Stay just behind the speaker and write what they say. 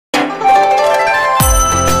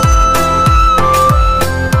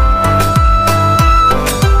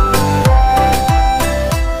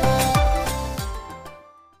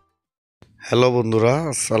Hello বন্ধুরা,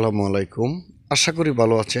 আসসালামু আলাইকুম। আশা করি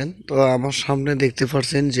ভালো আছেন। তো আমার সামনে দেখতে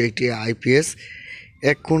পাচ্ছেন যে একটি আইপিএস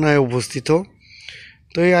এক কোণায় অবস্থিত।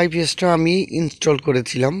 তো এই আইপিএসটা আমি ইনস্টল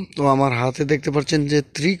করেছিলাম। তো আমার হাতে দেখতে পাচ্ছেন যে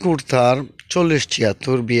ত্রিকুর তার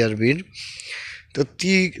 4076 বিআরবির। তো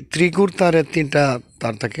ত্রিকুর তারের 3টা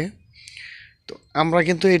তার থাকে। তো আমরা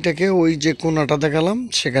কিন্তু এটাকে ওই যে কোণাটা দেখালাম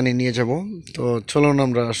সেখানে নিয়ে যাব। তো চলুন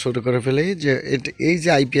আমরা শুরু করে ফেলি। যে এই যে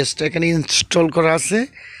আইপিএসটা এখানে ইনস্টল করা আছে,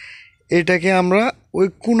 এটাকে আমরা ওই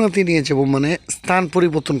কোণাতে নিয়ে যাব, মানে স্থান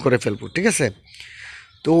পরিবর্তন করে ফেলবো। ঠিক আছে?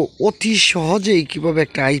 তো অতি সহজেই কীভাবে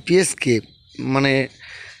একটা আইপিএসকে, মানে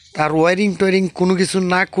তার ওয়ারিং টোয়ারিং কোনো কিছু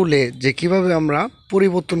না খুলে যে কিভাবে আমরা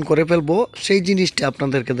পরিবর্তন করে ফেলবো, সেই জিনিসটা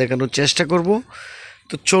আপনাদেরকে দেখানোর চেষ্টা করব।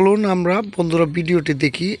 তো চলুন আমরা বন্ধুরা ভিডিওটি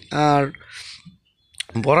দেখি। আর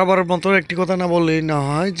বরাবরের মতো একটি কথা না বললেই না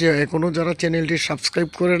হয়, যে এখনও যারা চ্যানেলটি সাবস্ক্রাইব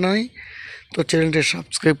করে নাই, তো চ্যানেলটি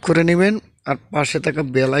সাবস্ক্রাইব করে নেবেন। আর পাশে থাকা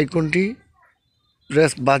বেল আইকনটি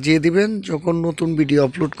প্রেস বাজিয়ে দিবেন। যখন নতুন ভিডিও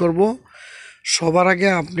আপলোড করব সবার আগে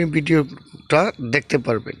আপনি ভিডিওটা দেখতে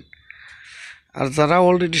পারবেন। আর যারা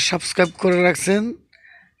অলরেডি সাবস্ক্রাইব করে রাখছেন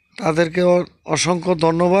তাদেরকে অসংখ্য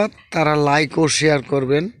ধন্যবাদ। তারা লাইক ও শেয়ার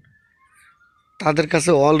করবেন, তাদের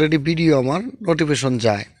কাছে অলরেডি ভিডিও আমার নোটিফিকেশন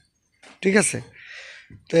যায়। ঠিক আছে?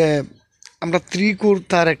 তো আমরা ত্রিকুর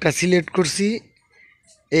তার একটা সিলেক্ট করছি।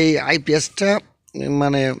 এই আইপিএসটা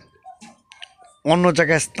মানে অন্য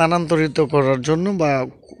জায়গায় স্থানান্তরিত করার জন্য, বা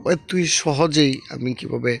তুই সহজেই আমি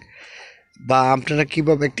কিভাবে, বা আপনারা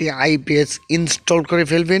কিভাবে একটি আইপিএস ইনস্টল করে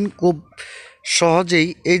ফেলবেন খুব সহজেই,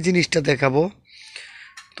 এই জিনিসটা দেখাবো।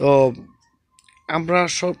 তো আমরা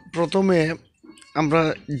প্রথমে আমরা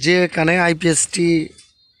যেখানে আইপিএসটি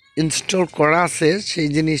ইনস্টল করা আছে সেই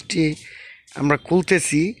জিনিসটি আমরা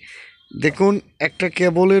খুলতেছি। দেখুন, একটা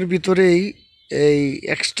কেবলের ভিতরেই এই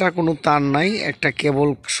এক্সট্রা কোনো তার নাই, একটা কেবল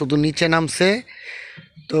শুধু নিচে নামছে।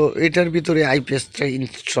 তো এটার ভিতরে আইপিএসটা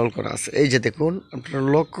ইনস্টল করা আছে। এই যে দেখুন, আপনারা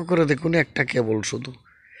লক্ষ্য করে দেখুন, একটা কেবল শুধু।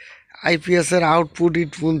 আইপিএসের আউটপুট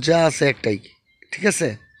ইনপুট যা আছে একটাই। ঠিক আছে?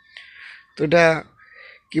 তো এটা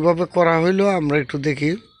কীভাবে করা হইলো আমরা একটু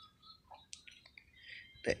দেখি।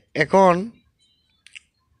 এখন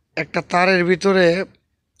একটা তারের ভিতরে,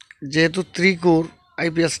 যেহেতু ত্রিকুর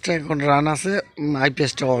আইপিএসটা এখন রান আছে,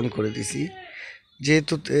 আইপিএসটা অন করে দিছি।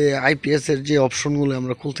 যেহেতু আইপিএসের যে অপশনগুলো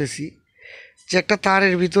আমরা খুলতেছি, যে একটা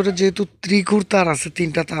তারের ভিতরে যেহেতু ত্রিকুর তার আছে,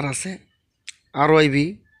 3টা তার আছে, আরওআইবি,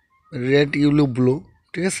 রেড, ইউলো, ব্লু।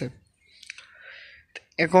 ঠিক আছে?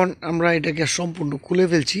 এখন আমরা এটাকে সম্পূর্ণ খুলে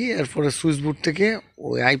ফেলছি। এরপরে সুইচ বোর্ড থেকে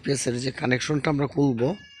ওই আইপিএসের যে কানেকশনটা আমরা খুলব।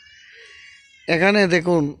 এখানে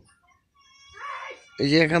দেখুন, এই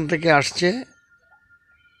যে এখান থেকে আসছে,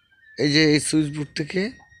 এই যে এই সুইচ বোর্ড থেকে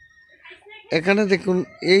এখানে দেখুন,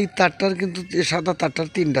 এই তারটার কিন্তু সাদা তারটার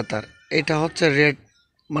 3টা তার। এটা হচ্ছে রেড,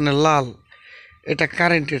 মানে লাল, এটা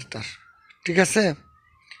কারেন্টের তার। ঠিক আছে?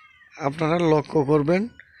 আপনারা লক্ষ্য করবেন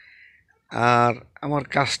আর আমার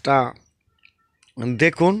কাজটা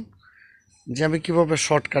দেখুন যে আমি কীভাবে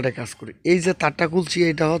শর্টকাটে কাজ করি। এই যে তারটা খুলছি,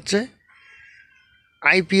 এটা হচ্ছে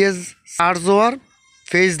আইপিএস চার্জ হওয়ার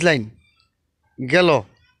ফেজ লাইন গেল।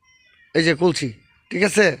 এই যে খুলছি। ঠিক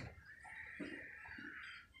আছে?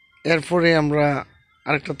 এরপরে আমরা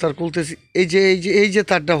আরেকটা তার খুলতেছি। এই যে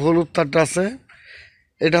তারটা, হলুদ তারটা আছে,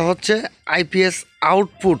 এটা হচ্ছে আইপিএস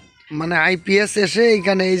আউটপুট, মানে আইপিএস এসে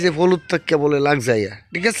এইখানে এই যে হলুদ তার কেবলে লাগ যায়।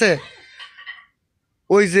 ঠিক আছে?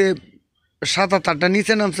 ওই যে সাদা তারটা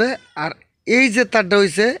নিচে নামছে। আর এই যে তারটা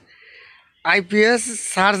হইছে আইপিএস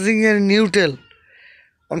চার্জিংয়ের নিউট্রাল।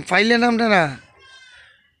 ফাইলে নামটা না,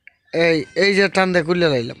 এই যে টান দিয়ে খুলে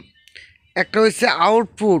লাইলাম। একটা হচ্ছে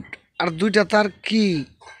আউটপুট, আর 2টা তার কি,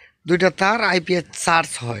 2টা তার আইপিএস চার্জ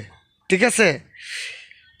হয়। ঠিক আছে?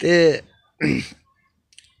 তে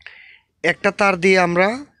একটা তার দিয়ে আমরা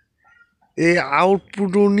এই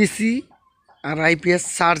আউটপুটও নিছি আর আইপিএস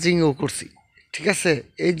চার্জিংও করছি। ঠিক আছে?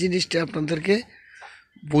 এই জিনিসটা আপনাদেরকে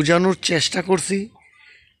বোঝানোর চেষ্টা করছি,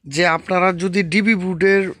 যে আপনারা যদি ডিবি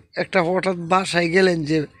বোর্ডের একটা হঠাৎ বাসায় গেলেন,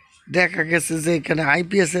 যে দেখা গেছে যে এখানে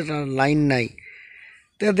আইপিএসের লাইন নাই,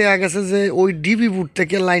 তো দেখা গেছে যে ওই ডিবি বোর্ড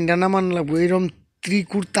থেকে লাইনটা নামান লাগবে। এরকম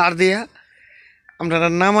ত্রিকুর তার দেয়া আপনারা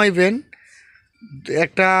নামাইবেন।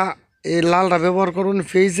 একটা এই লালটা ব্যবহার করবেন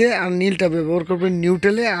ফেজে, আর নীলটা ব্যবহার করবেন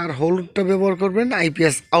নিউট্রালে, আর হলুদটা ব্যবহার করবেন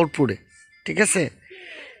আইপিএস আউটপুটে। ঠিক আছে?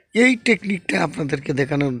 এই টেকনিকটা আপনাদেরকে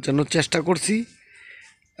দেখানোর জন্য চেষ্টা করছি।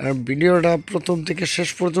 আর ভিডিওটা প্রথম থেকে শেষ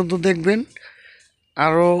পর্যন্ত দেখবেন।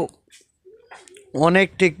 আরও অনেক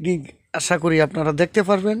টেকনিক আশা করি আপনারা দেখতে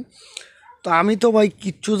পারবেন। তো আমি তো ভাই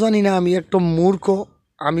কিচ্ছু জানি না, আমি একটা মূর্খ,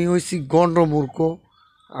 আমি হয়েছি গণ্ড মূর্খ।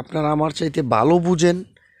 আপনারা আমার চাইতে ভালো বুঝেন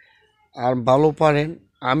আর ভালো পারেন।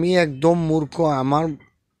 আমি একদম মূর্খ, আমার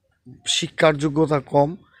শিক্ষার যোগ্যতা কম।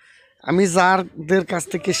 আমি যাদের কাছ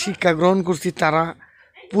থেকে শিক্ষা গ্রহণ করছি তারা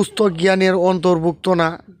পুস্তক জ্ঞানের অন্তর্ভুক্ত না,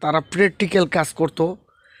 তারা প্র্যাকটিক্যাল কাজ করতো।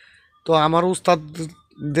 তো আমার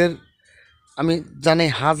উস্তাদদের আমি জানি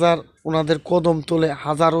হাজার, ওনাদের কদম তোলে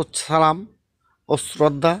হাজারো সালাম ও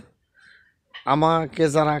শ্রদ্ধা। আমাকে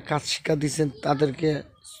যারা কাজ শিক্ষা দিয়েছেন তাদেরকে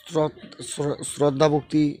শ্রদ্ধা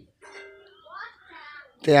ভক্তিতে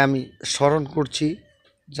আমি স্মরণ করছি,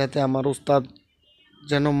 যাতে আমার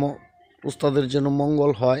যেন উস্তাদের যেন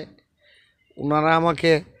মঙ্গল হয়। ওনারা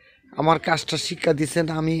আমাকে আমার কাজটা শিক্ষা দিয়েছেন,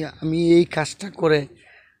 আমি এই কাজটা করে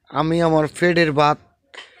আমি আমার পেটের ভাত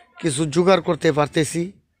কিছু জোগাড় করতে পারতেছি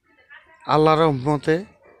আল্লাহর রহমতে।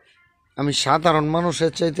 আমি সাধারণ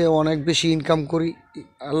মানুষের চাইতে অনেক বেশি ইনকাম করি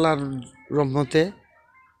আল্লাহর রহমতে।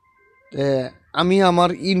 আমি আমার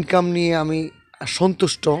ইনকাম নিয়ে আমি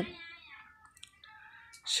সন্তুষ্ট,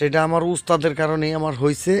 সেটা আমার উস্তাদের কারণেই আমার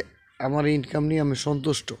হয়েছে। আমার ইনকাম নিয়ে আমি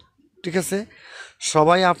সন্তুষ্ট, ঠিক আছে।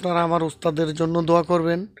 সবাই আপনারা আমার উস্তাদের জন্য দোয়া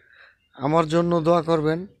করবেন, আমার জন্য দোয়া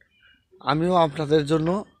করবেন, আমিও আপনাদের জন্য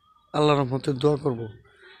আল্লাহর রহমতে দোয়া করব।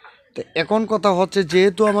 তো এখন কথা হচ্ছে,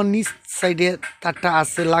 যেহেতু আমার নিচ সাইডে তারটা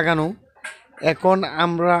আছে লাগানো, এখন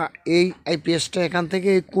আমরা এই আইপিএসটা এখান থেকে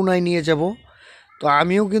এই কোনায় নিয়ে যাব। তো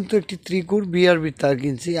আমিও কিন্তু একটি ত্রিকুর বিআরবির তার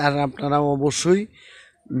কিনছি, আর আপনারা অবশ্যই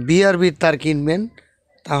বিআরবির তার কিনবেন,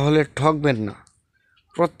 তাহলে ঠকবেন না।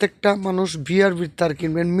 প্রত্যেকটা মানুষ বিআরবির তার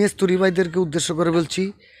কিনবেন। মেস্তুরি ভাইদেরকে উদ্দেশ্য করে বলছি,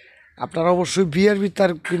 আপনারা অবশ্যই বিআরবির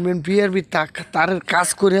তার কিনবেন। বিআরবির তারের কাজ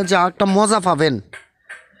করে যা একটা মজা পাবেন,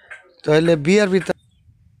 তাহলে বিআরবির তার।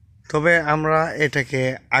 তবে আমরা এটাকে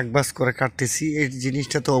আকবাস করে কাটতেছি, এই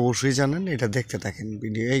জিনিসটা তো অবশ্যই জানেন। এটা দেখতে থাকেন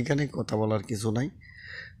ভিডিও, এইখানে কথা বলার কিছু নাই।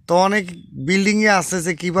 তো অনেক বিল্ডিংয়ে আছে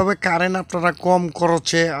যে কীভাবে কারেন্ট আপনারা কম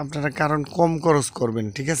খরচে আপনারা কারেন্ট কম খরচ করবেন,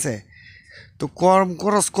 ঠিক আছে। তো কম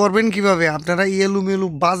খরচ করবেন কিভাবে? আপনারা এলুমেলু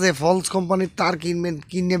বাজে ফলস কোম্পানির তার কিনবেন,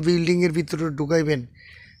 কিনে বিল্ডিংয়ের ভিতরে ঢুকাইবেন,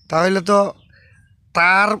 তাহলে তো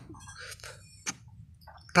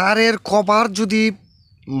তারের কভার যদি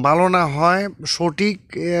ভালো না হয়, সঠিক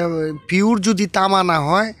পিওর যদি তামা না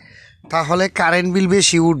হয়, তাহলে কারেন্ট বিল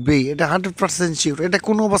বেশি উঠবেই। এটা 100% শিওর, এটা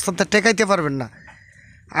কোনো অবস্থাতে টেকাইতে পারবেন না।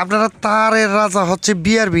 আপনারা তারের রাজা হচ্ছে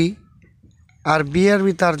বিআরবি, আর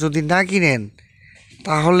বিআরবি তার যদি না কিনেন,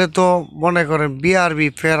 তাহলে তো মনে করেন বিআরবি,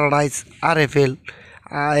 প্যারাডাইস, আরএফএল,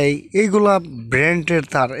 এইগুলা ব্র্যান্ডের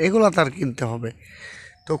তার, এগুলা তার কিনতে হবে।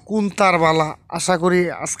 তো কোন তারবালা, আশা করি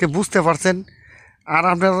আজকে বুঝতে পারছেন। আর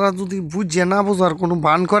আপনারা যদি বুঝে না বোঝার কোনো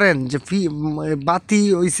বান করেন যে বাতি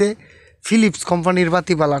হইছে ফিলিপস কোম্পানির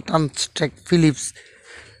বাতিবালা, টানস্টেক ফিলিপস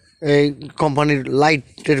এই কোম্পানির,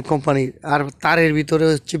 লাইটের কোম্পানির, আর তারের ভিতরে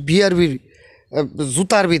হচ্ছে বিআরবির,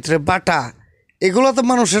 জুতার ভিতরে বাটা, এগুলো তো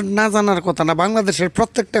মানুষের না জানার কথা না। বাংলাদেশের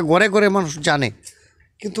প্রত্যেকটা ঘরে ঘরে মানুষ জানে,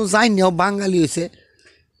 কিন্তু জানিও বাঙালি হয়েছে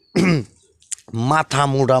মাথা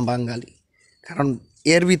মোড়া বাঙালি। কারণ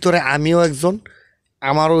এর ভিতরে আমিও একজন,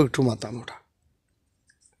 আমারও একটু মাথা মোড়া,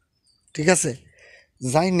 ঠিক আছে।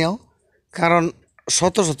 যাই নাও, কারণ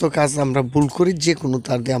শত শত কাজ আমরা ভুল করি, যে কোনো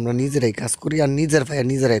তার দিয়ে আমরা নিজেরাই কাজ করি, আর নিজের ভাইয়া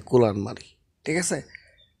নিজেরাই কুলার মারি, ঠিক আছে।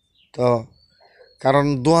 তো কারণ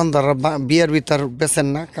দোয়ানদাররা বিআরবি তার বেচেন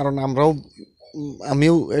না, কারণ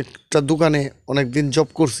আমিও একটা দোকানে অনেক দিন জব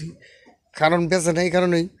করছি, কারণ বেচে না এই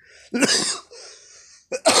কারণেই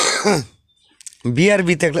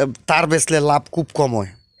বিআরবিতে তার বেচলে লাভ খুব কম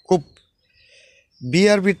হয়,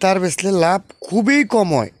 বিআরবি তার বেচলে লাভ খুবই কম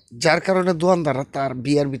হয়, যার কারণে দোকানদাররা তার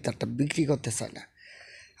বিআরবি তারটা বিক্রি করতে চায় না।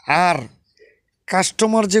 আর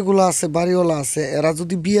কাস্টমার যেগুলো আছে, বাড়িওয়ালা আছে, এরা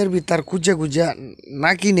যদি বিআরবি তার খুঁজে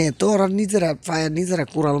না কিনে, তো ওরা নিজেরা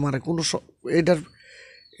কোরাল মারে।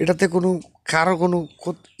 এটাতে কোনো কারো কোনো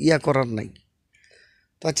করার নাই।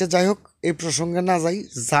 তো আচ্ছা, যাই হোক, এই প্রসঙ্গে না যাই।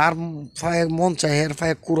 যার ফায়ে মন চায় এর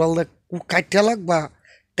ফায়ে কোরাল কাটিয়া লাগ বা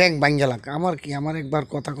ট্যাঙ্ক ভাঙ্গা লাগ, আমার কি, আমার একবার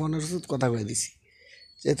কথা কনের উচিত, কথা কয়ে দিছি,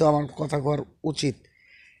 যেহেতু আমার কথা কওয়ার উচিত।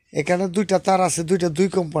 এখানে দুইটা তার আছে, দুই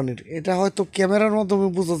কোম্পানির। এটা হয়তো ক্যামেরার মাধ্যমে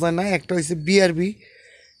বোঝা যায় না। একটা হচ্ছে বিআরবি,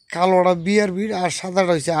 কালোটা বিআরবির, আর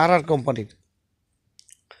সাদাটা হচ্ছে আর কোম্পানির।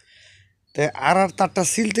 তো তারটা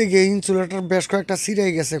সিলতে গিয়ে ইনসুলেটার বেশ কয়েকটা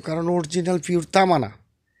ছিঁড়াই গেছে, কারণ অরিজিনাল পিওর তামা না।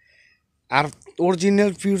 আর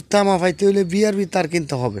অরিজিনাল পিওর তামা পাইতে হইলে বিআরবি তার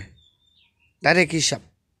কিনতে হবে, ডাইরেক্ট হিসাব।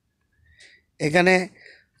 এখানে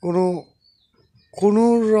কোনো কোনো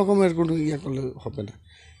রকমের কোনো করলে হবে না।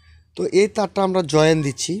 তো এই তারটা আমরা জয়েন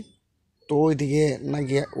দিচ্ছি, তো ওইদিকে না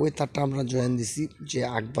গিয়ে ওই তারটা আমরা জয়েন দিছি যে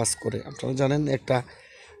আকবাস করে। আপনারা জানেন একটা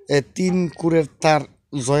 3 কুরের তার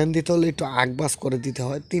জয়েন দিতে হলে একটু আকবাস করে দিতে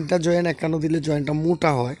হয়। 3টা জয়েন একান্ন দিলে জয়েনটা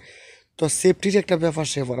মোটা হয়। তো সেফটির একটা ব্যাপার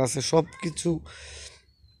সেপার আছে, সব কিছু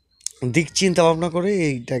দিক চিন্তা ভাবনা করে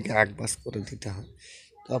এইটাকে আকবাস করে দিতে হয়।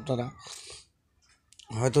 তো আপনারা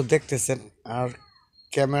হয়তো দেখতেছেন, আর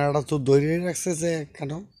ক্যামেরাটা তো দৌড়িয়ে রাখছে যে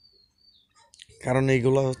কেন কারণ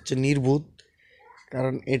এইগুলো হচ্ছে নির্ভুত।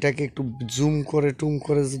 কারণ এটাকে একটু জুম করে টুম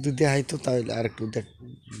করে যদি দেখাইতো তাহলে আর একটু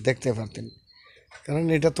দেখতে পারতেন। কারণ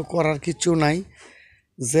এটা তো করার কিছু নাই,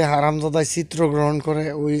 যে হারামজাদায় চিত্র গ্রহণ করে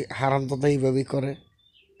ওই হারামজাদা এইভাবেই করে।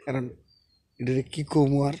 কারণ এটা কী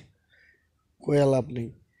কমু আর কয়া লাভ নেই।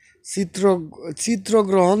 চিত্র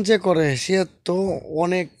চিত্রগ্রহণ যে করে সে তো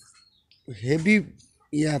অনেক হেভি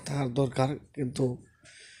তার দরকার। কিন্তু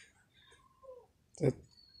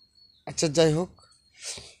আচ্ছা যাই হোক,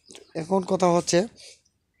 এখন কথা হচ্ছে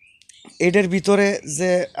এটার ভিতরে যে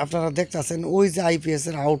আপনারা দেখতেছেন ওই যে আইপিএস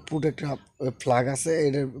এর আউটপুট একটা ফ্ল্যাগ আছে,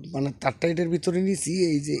 এটার মানে তারটা এটার ভিতরে নিয়েছি।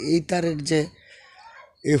 এই যে এই তারের যে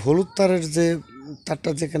এই হলুদ তারের যে তারটা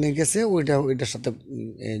যেখানে গেছে ওইটার সাথে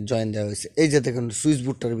জয়েন দেওয়া হয়েছে। এই যে দেখুন সুইচ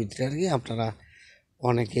বোর্ডটার ভিতরে আর কি আপনারা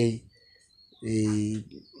অনেকেই এই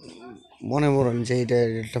মনে করেন যে এটা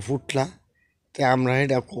একটা ফুটলা, তো আমরা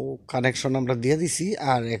এটা কানেকশন আমরা দিয়ে দিছি।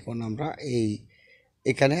 আর এখন আমরা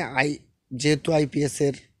এখানে যেহেতু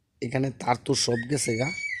আইপিএসের এখানে তার তো সব গেছে গা,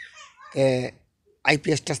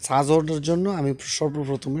 আইপিএসটা চার্জ হওয়ার জন্য আমি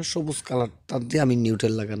সর্বপ্রথমে সবুজ কালার তার দিয়ে আমি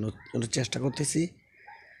নিউট্রাল লাগানোর জন্য চেষ্টা করতেছি।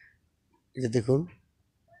 এই যে দেখুন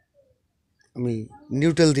আমি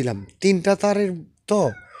নিউট্রাল দিলাম তিনটা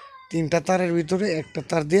তারের ভিতরে একটা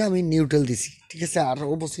তার দিয়ে আমি নিউট্রাল দিছি, ঠিক আছে। আর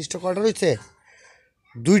অবশিষ্ট কয়টা রয়েছে?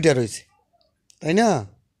 দুইটা রয়েছে, তাই না?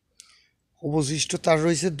 অবশিষ্ট তার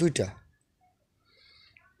রয়েছে দুইটা।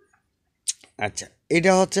 আচ্ছা,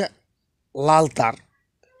 এটা হচ্ছে লাল তার,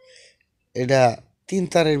 এটা তিন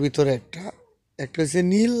তারের ভিতরে একটা হচ্ছে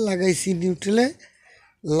নীল লাগাইছি নিউট্রালে,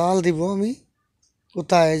 লাল দিব আমি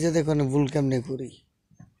কোথায়? যে দেখুন ভুল কেমনে করি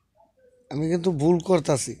আমি, কিন্তু ভুল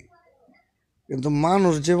করতেছি। কিন্তু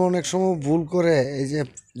মানুষ যেমন অনেক সময় ভুল করে, এই যে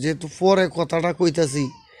যেহেতু পরে কথাটা কইতাছি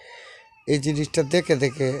এই জিনিসটা দেখে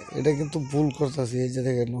দেখে এটা কিন্তু ভুল করতেছি। এই যে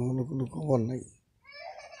দেখেন কোনো খবর নাই,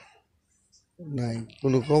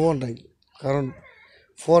 কোনো খবর নাই। কারণ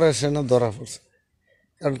পরে সে না ধরা পড়ছে।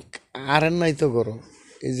 কারণ আরেন নাই তো করো,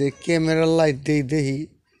 এই যে ক্যামেরার লাইট দিয়ে দেখি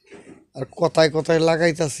আর কথায় কথায়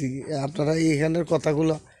লাগাইতাছি, আপনারা এইখানের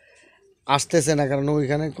কথাগুলো আসতেছে না, কারণ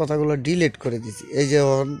ওইখানের কথাগুলো ডিলিট করে দিছি। এই যে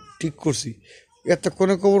ঠিক করছি,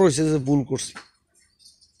 এতক্ষণে খবর হয়েছে যে ভুল করছি।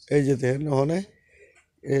 এই যে দেখেন ওখানে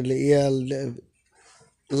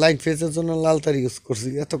লাইট ফেসের জন্য লাল তার ইউজ করছি,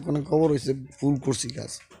 এতক্ষণে খবর হয়েছে ভুল করছি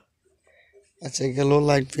কাজ। আচ্ছা গেল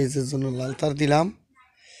লাইট ফেসের জন্য লাল তার দিলাম।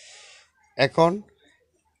 এখন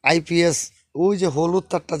আইপিএস ওই যে হলুদ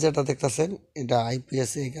তারটা যেটা দেখতেছেন এটা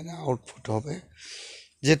আইপিএস এখানে আউটপুট হবে।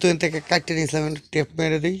 যেহেতু এর থেকে কাটতে নিয়েছিলাম টেপ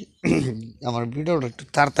মেরে দিই। আমার ভিডিওটা একটু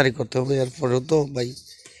তাড়াতাড়ি করতে হবে, এরপরেও তো ভাই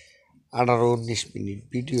 18-19 মিনিট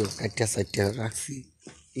ভিডিও কাটটা সাইটটা রাখছি।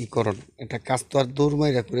 করণ এটা কাজ তো আর দৌড়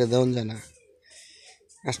মাইরা করে দেওয়া যায় না,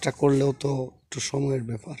 কাজটা করলেও তো একটু সময়ের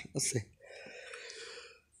ব্যাপার আছে।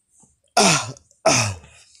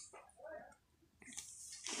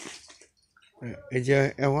 এই যে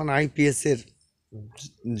এখন আইপিএসের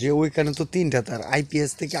যে ওইখানে তো তিনটা তার,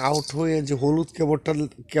 আইপিএস থেকে আউট হয়ে যে হলুদ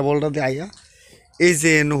কেবলটা দিয়ে আইয়া এই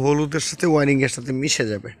যে হলুদের সাথে ওয়ারিংয়ের সাথে মিশে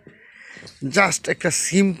যাবে। জাস্ট একটা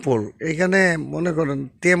সিম্পল, এখানে মনে করেন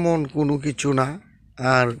তেমন কোনো কিছু না,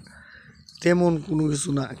 আর তেমন কোনো কিছু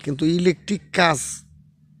না। কিন্তু ইলেকট্রিক কাজ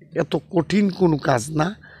এত কঠিন কোনো কাজ না।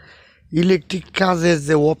 ইলেকট্রিক কাজের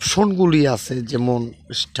যে অপশনগুলি আছে, যেমন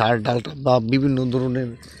স্টার্টার বা বিভিন্ন ধরনের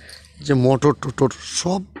যে মোটর টোটর,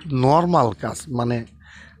 সব নর্মাল কাজ, মানে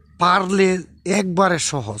পারলে একবারে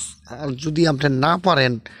সহজ। আর যদি আপনি না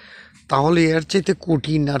পারেন তাহলে এর চাইতে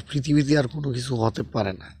কঠিন আর পৃথিবীতে আর কোনো কিছু হতে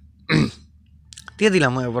পারে না। দিয়ে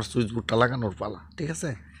দিলাম এবার সুইচ বোর্ডটা লাগানোর পালা, ঠিক আছে।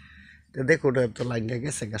 তো দেখো ওটা তো লাইনটা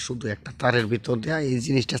গেছে গা, শুধু একটা তারের ভিতর দেওয়া। এই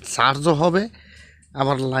জিনিসটা চার্জও হবে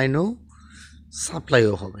আবার লাইনও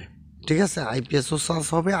সাপ্লাইও হবে, ঠিক আছে। আইপিএসও চার্জ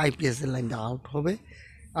হবে, আইপিএসের লাইনটা আউট হবে।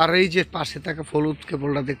 আর এই যে পাশে থাকা হলুদ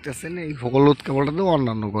কেবলটা দেখতেছেন, এই হলুদ কেবলটাতেও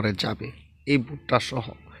অন্যান্য করে যাবে, এই বুটটা সহ।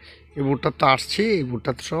 এই বুটটা তো আসছে, এই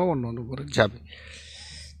বুটটা সহ অন্যান্য করে যাবে।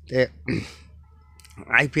 তো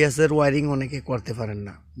আইপিএসের ওয়ারিং অনেকে করতে পারেন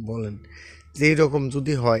না, বলেন যে এইরকম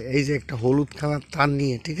যদি হয়, এই যে একটা হলুদ খাওয়ার তার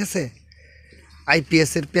নিয়ে, ঠিক আছে,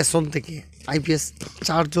 আইপিএসের পেছন থেকে আইপিএস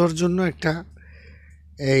চার্জ হওয়ার জন্য একটা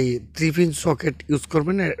এই 3-পিন সকেট ইউজ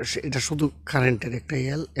করবেন। এটা শুধু কারেন্টের একটা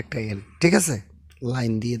একটা এল, ঠিক আছে,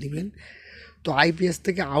 লাইন দিয়ে দিবেন। তো আইপিএস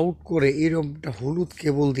থেকে আউট করে এরকম একটা হলুদ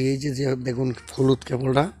কেবল দিয়ে, এই যে দেখুন হলুদ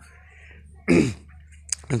কেবলটা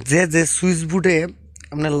যে সুইচ বোর্ডে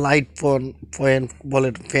আপনার লাইট পয়েন্ট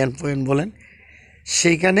বলেন, ফ্যান পয়েন্ট বলেন,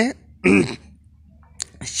 সেইখানে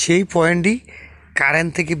সেই পয়েন্টই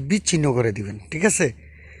কারেন্ট থেকে বিচ্ছিন্ন করে দিবেন, ঠিক আছে।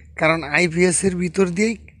 কারণ আইপিএসের ভিতর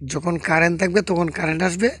দিয়েই যখন কারেন্ট থাকবে তখন কারেন্ট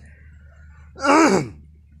আসবে।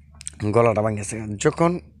 গলাটা ভাঙেছে।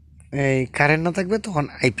 যখন এই কারেন্ট না থাকবে তখন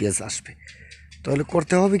আইপিএস আসবে। তাহলে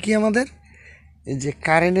করতে হবে কি আমাদের, এই যে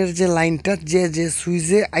কারেন্টের যে লাইনটা যে যে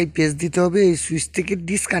সুইচে আইপিএস দিতে হবে এই সুইচ থেকে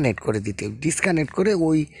ডিসকানেক্ট করে দিতে হবে, ডিসকানেক্ট করে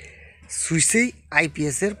ওই সুইচেই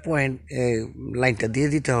আইপিএসের পয়েন্ট লাইনটা দিয়ে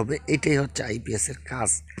দিতে হবে। এটাই হচ্ছে আইপিএসের কাজ,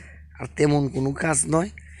 আর তেমন কোনো কাজ নয়।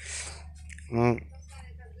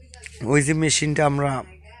 ওই যে মেশিনটা আমরা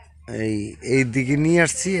এই দিকে নিয়ে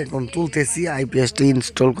আসছি, এখন তুলতেছি, আইপিএসটা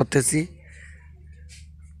ইনস্টল করতেছি,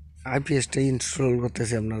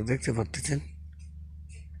 আপনারা দেখতে পাচ্ছেন।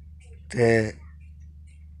 তে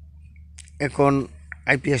এখন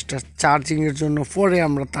আইপিএসটা চার্জিংয়ের জন্য পরে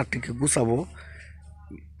আমরা তারটিকে গুছাবো।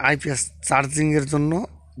 আইপিএস চার্জিংয়ের জন্য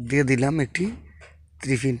দিয়ে দিলাম একটি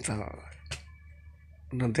 3 পিন প্লাগ,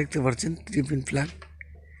 আপনারা দেখতে পাচ্ছেন 3 পিন প্লাগ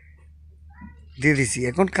দিয়ে দিছি।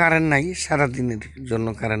 এখন কারেন্ট নাই, সারাদিনের জন্য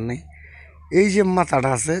কারেন্ট নেই। এই যে মাথাটা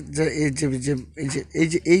আছে, যে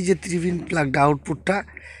এই যে 3 পিন প্লাগটা আউটপুটটা,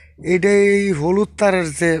 এইটা এই হলুদ তারের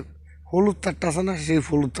যে হলুদ তারটা আছে না, সেই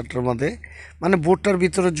হলুদ তারটার মধ্যে মানে বোর্ডটার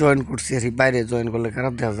ভিতরে জয়েন করছি আর কি, বাইরে জয়েন করলে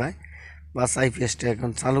খারাপ দেখা যায়। বাস আইপিএসটা এখন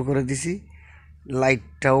চালু করে দিছি,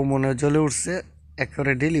 লাইটটাও মনে জ্বলে উঠছে।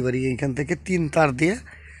 একেবারে ডেলিভারি এইখান থেকে 3 তার দিয়ে,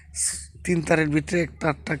 3 তারের ভিতরে এক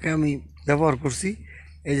তারটাকে আমি ব্যবহার করছি।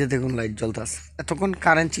 এই যে দেখুন লাইট জ্বলতেছে, এতক্ষণ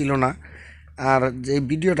কারেন্ট ছিল না। আর যে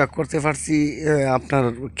ভিডিওটা করতে পারছি আপনার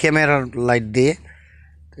ক্যামেরার লাইট দিয়ে,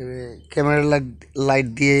 ক্যামেরার লাইট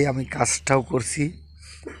দিয়ে আমি কাজটাও করছি।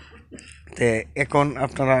 তো এখন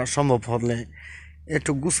আপনারা সম্ভব হলে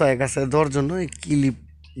একটু গুছায় গাছে দেওয়ার জন্য এই ক্লিপ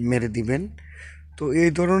মেরে দিবেন। তো এই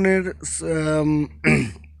ধরনের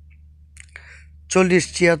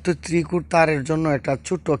 40-76 ত্রিকুট তারের জন্য একটা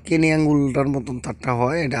ছোট্ট কেনি আঙ্গুলটার মতন তারটা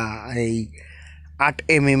হয়, এটা এই 8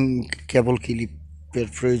 mm কেবল ক্লিপের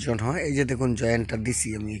প্রয়োজন হয়। এই যে দেখুন জয়েন্টটা দিছি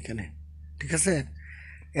আমি এখানে, ঠিক আছে।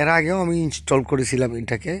 এর আগেও আমি ইনস্টল করেছিলাম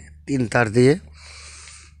এটাকে 3 তার দিয়ে।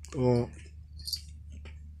 তো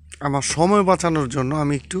আমার সময় বাঁচানোর জন্য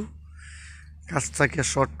আমি একটু কাজটাকে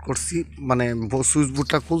শর্ট করছি, মানে সুইচ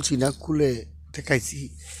বোর্ডটা খুলছি না, খুলে দেখাইছি।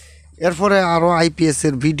 এরপরে আরও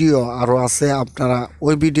আইপিএসের ভিডিও আরও আছে, আপনারা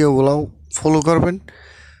ওই ভিডিওগুলোও ফলো করবেন।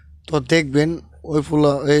 তো দেখবেন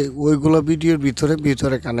ওইগুলো ভিডিওর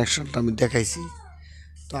ভিতরে কানেকশনটা আমি দেখাইছি।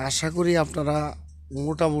 তো আশা করি আপনারা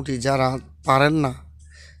মোটামুটি যারা পারেন না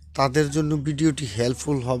তাদের জন্য ভিডিওটি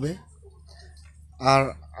হেল্পফুল হবে। আর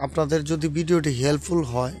আপনাদের যদি ভিডিওটি হেল্পফুল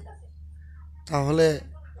হয় তাহলে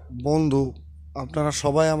বন্ধু, আপনারা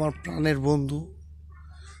সবাই আমার প্রাণের বন্ধু,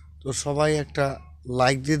 তো সবাই একটা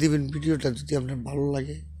লাইক দিয়ে দিবেন ভিডিওটা যদি আপনার ভালো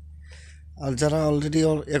লাগে। আর যারা অলরেডি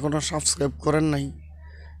এখনও সাবস্ক্রাইব করেন নাই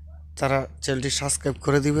তারা চ্যানেলটি সাবস্ক্রাইব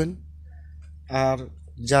করে দিবেন। আর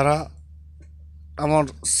যারা আমার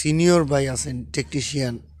সিনিয়র ভাই আছেন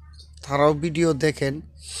টেকনিশিয়ান, তারাও ভিডিও দেখেন,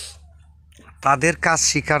 তাদের কাজ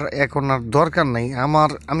শেখার এখন আর দরকার নাই।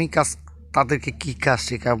 আমি কাজ তাদেরকে কি কাজ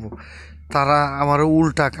শেখাবো, তারা আমার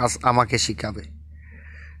উল্টা কাজ আমাকে শেখাবে।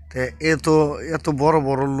 তো এত বড়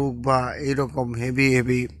বড় লোক বা এইরকম হেভি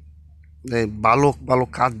হেভি ভালো ভালো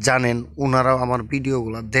কাজ জানেন, ওনারাও আমার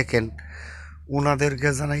ভিডিওগুলো দেখেন, ওনাদেরকে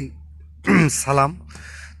জানাই সালাম।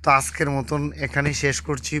 তো আজকের মতন এখানেই শেষ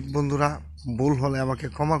করছি বন্ধুরা, ভুল হলে আমাকে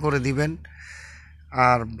ক্ষমা করে দিবেন।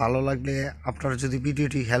 আর ভালো লাগলে আপনার যদি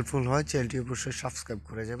ভিডিওটি হেল্পফুল হয় চ্যানেলটি অবশ্যই সাবস্ক্রাইব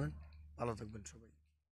করে যাবেন। ভালো থাকবেন সবাই।